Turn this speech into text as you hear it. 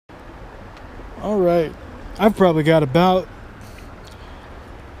All right, I've probably got about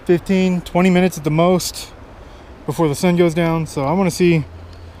 15-20 minutes at the most before the sun goes down, so I want to see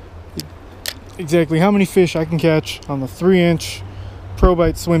exactly how many fish I can catch on the 3-inch Pro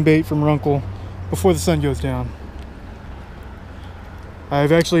Bite swim bait from Runcl before the sun goes down.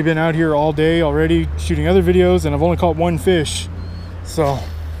 I've actually been out here all day already shooting other videos, and I've only caught one fish, so,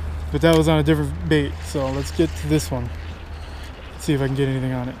 but that was on a different bait. So let's get to this one, see if I can get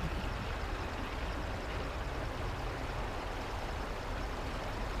anything on it.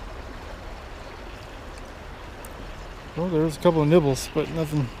 Well, there's a couple of nibbles, but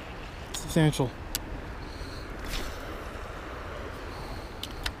nothing substantial.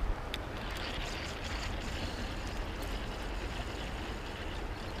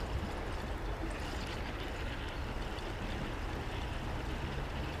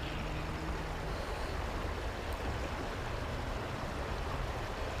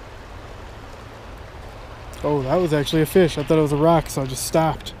 Oh, that was actually a fish. I thought it was a rock, so I just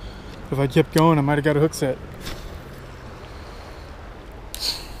stopped. If I kept going, I might have got a hook set.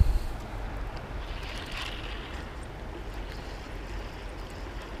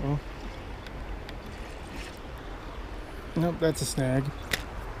 Oh. Nope, that's a snag.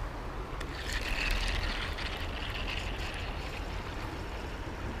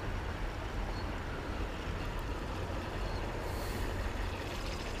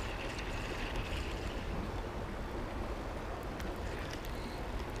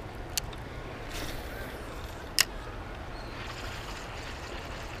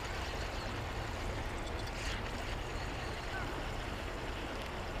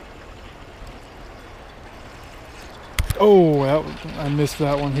 Oh, I missed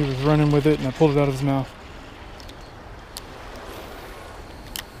that one. He was running with it and I pulled it out of his mouth.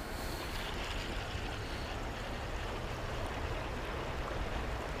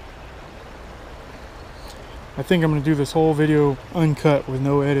 I think I'm going to do this whole video uncut with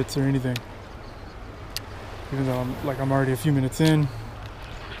no edits or anything. Even though I'm already a few minutes in.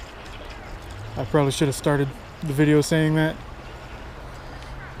 I probably should have started the video saying that.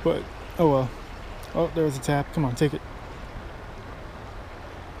 But, oh well. Oh, there was a tap. Come on, take it.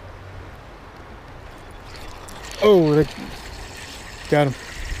 Oh, got him.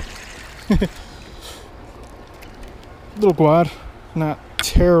 Little quad. Not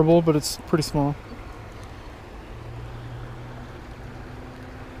terrible, but it's pretty small.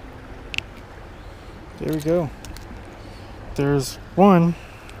 There we go. There's one.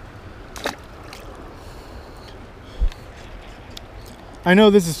 I know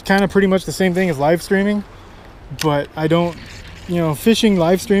this is kind of pretty much the same thing as live streaming, but I don't, fishing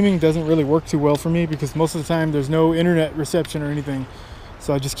live streaming doesn't really work too well for me because most of the time there's no internet reception or anything,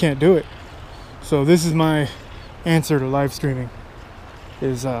 so I just can't do it. So this is my answer to live streaming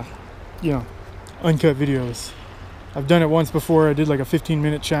is, uncut videos. I've done it once before. I did like a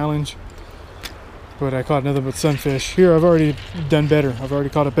 15-minute challenge, but I caught nothing but sunfish. Here I've already done better. I've already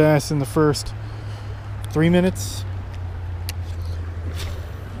caught a bass in the first 3 minutes.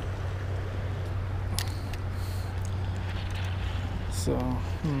 So,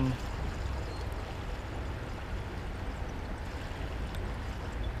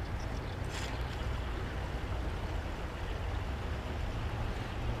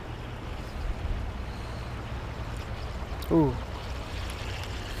 Ooh.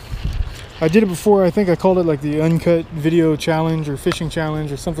 I did it before. I think I called it like the Uncut video challenge or fishing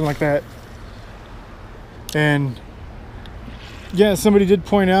challenge or something like that. And yeah, somebody did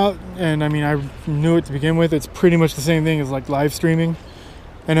point out, and I mean, I knew it to begin with, it's pretty much the same thing as like live streaming.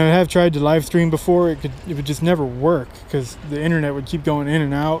 And I have tried to live stream before. It would just never work because the internet would keep going in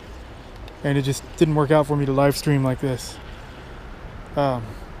and out, and it just didn't work out for me to live stream like this. But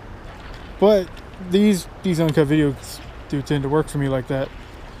these uncut videos do tend to work for me like that.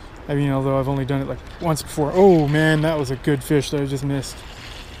 I mean, although I've only done it like once before. Oh man, that was a good fish that I just missed.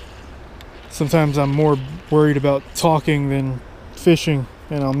 Sometimes I'm more worried about talking than fishing,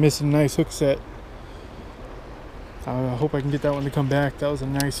 and I'll miss a nice hook set. I hope I can get that one to come back. That was a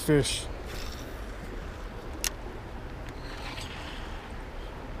nice fish.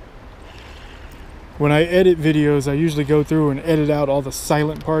 When I edit videos, I usually go through and edit out all the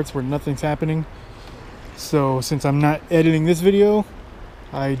silent parts where nothing's happening. So since I'm not editing this video,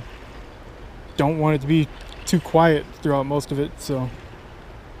 I don't want it to be too quiet throughout most of it. So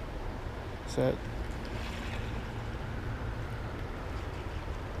set.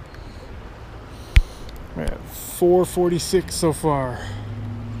 We're at 446 so far.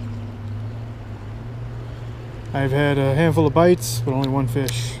 I've had a handful of bites, but only one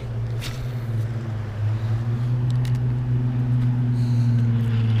fish.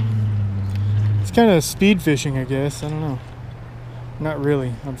 It's kind of speed fishing, I guess. I don't know. Not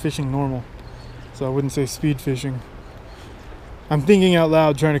really. I'm fishing normal, so I wouldn't say speed fishing. I'm thinking out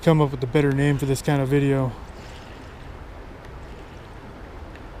loud, trying to come up with a better name for this kind of video.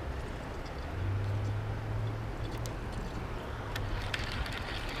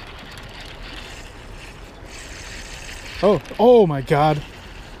 Oh my God.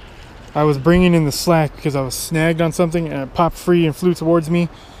 I was bringing in the slack because I was snagged on something and it popped free and flew towards me.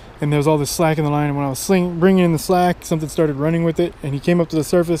 And there was all this slack in the line. And when I was bringing in the slack, something started running with it. And he came up to the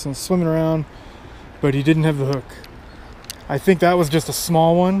surface and swimming around, but he didn't have the hook. I think that was just a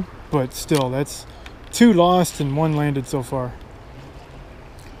small one, but still, that's 2 lost and 1 landed so far.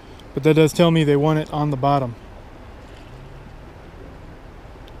 But that does tell me they want it on the bottom.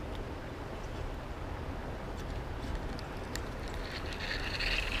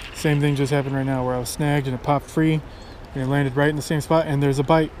 Same thing just happened right now where I was snagged and it popped free and it landed right in the same spot, and there's a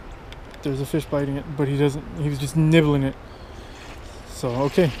bite. There's a fish biting it, but he was just nibbling it. So,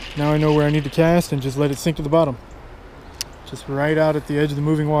 okay, now I know where I need to cast and just let it sink to the bottom. Just right out at the edge of the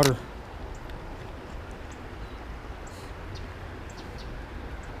moving water.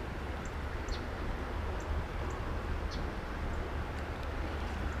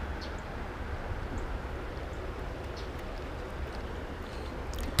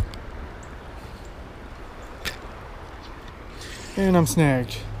 And I'm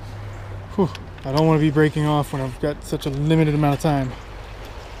snagged. Whew. I don't want to be breaking off when I've got such a limited amount of time.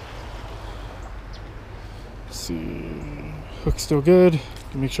 Let's see. Hook's still good.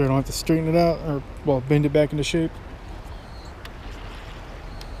 Make sure I don't have to straighten it out or, well, bend it back into shape.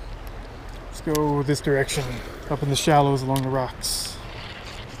 Let's go this direction, up in the shallows along the rocks.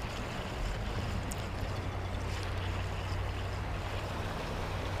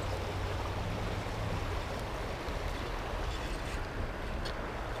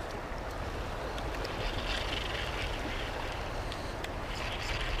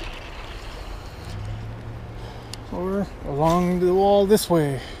 Or along the wall this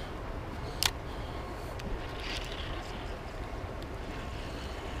way.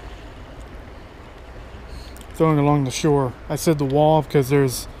 Throwing along the shore. I said the wall because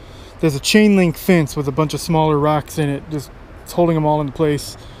there's a chain link fence with a bunch of smaller rocks in it, just it's holding them all in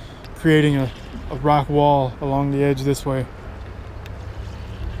place, creating a rock wall along the edge this way.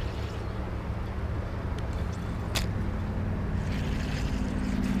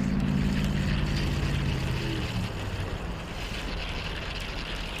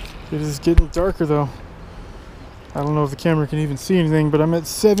 It is getting darker though. I don't know if the camera can even see anything, but I'm at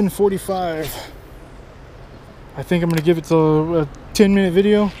 7:45. I think I'm gonna give it a 10-minute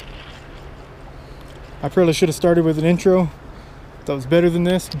video. I probably should have started with an intro. That was better than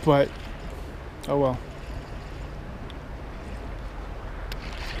this, but oh well.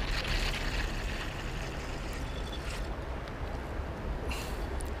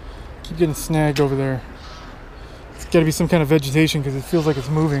 Keep getting snagged over there. It's gotta be some kind of vegetation because it feels like it's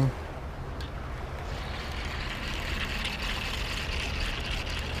moving.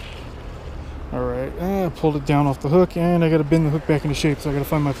 Alright, I pulled it down off the hook and I gotta bend the hook back into shape, so I gotta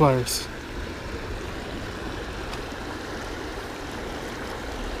find my pliers.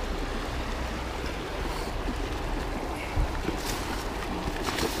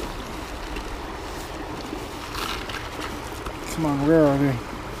 Come on, where are they?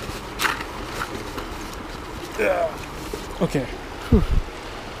 Okay. Whew.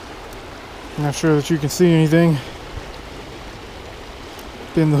 I'm not sure that you can see anything.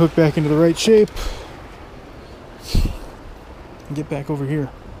 Bend the hook back into the right shape and get back over here.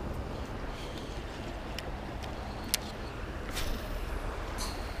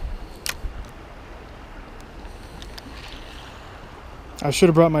 I should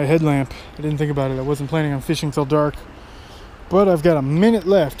have brought my headlamp. I didn't think about it. I wasn't planning on fishing till dark, but I've got a minute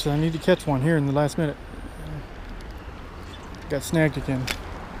left. I need to catch one here in the last minute. Got snagged again.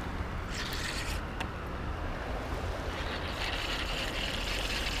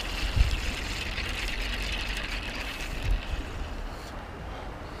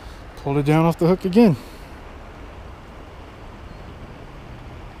 Pulled it down off the hook again.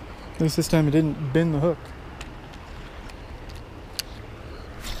 At least this time it didn't bend the hook.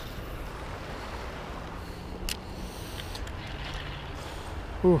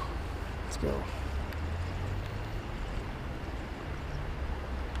 Ooh, let's go.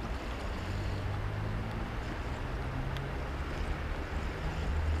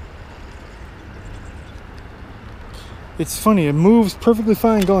 It's funny, it moves perfectly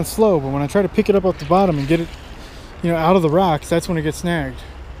fine going slow, but when I try to pick it up off the bottom and get it, out of the rocks, that's when it gets snagged.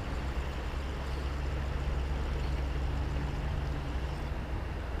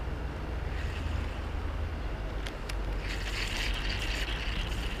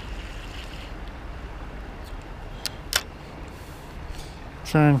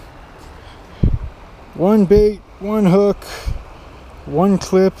 trying one bait, one hook, one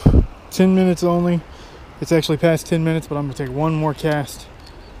clip, 10 minutes only. It's actually past 10 minutes, but I'm gonna take one more cast.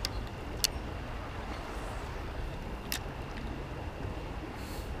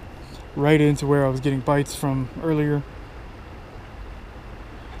 Right into where I was getting bites from earlier.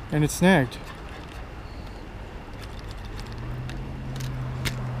 And it snagged.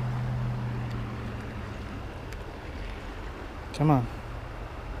 Come on.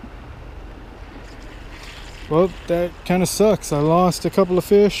 Well, that kind of sucks. I lost a couple of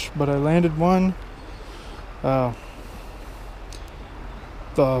fish, but I landed one. The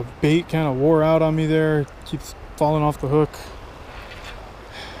bait kind of wore out on me there. It keeps falling off the hook.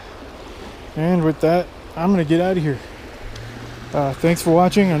 And with that, I'm gonna get out of here. Thanks for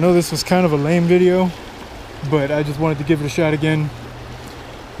watching. I know this was kind of a lame video, but I just wanted to give it a shot again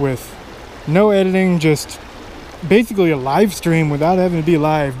with no editing, just basically a live stream without having to be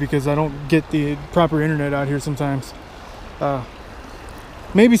live, because I don't get the proper internet out here sometimes.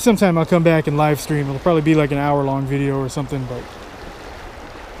 Maybe sometime I'll come back and live stream. It'll probably be like an hour-long video or something, but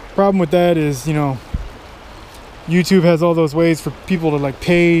problem with that is, you know, YouTube has all those ways for people to like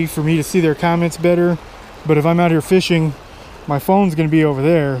pay for me to see their comments better, but if I'm out here fishing, my phone's going to be over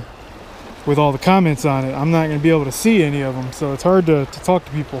there with all the comments on it. I'm not going to be able to see any of them, so it's hard to talk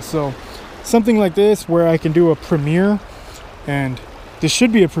to people. So something like this where I can do a premiere, and this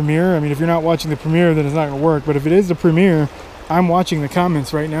should be a premiere. I mean, if you're not watching the premiere, then it's not going to work, but if it is the premiere, I'm watching the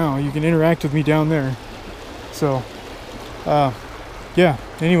comments right now. You can interact with me down there. So yeah,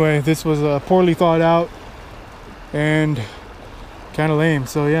 anyway, this was poorly thought out and kind of lame.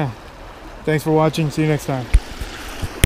 So yeah, thanks for watching. See you next time.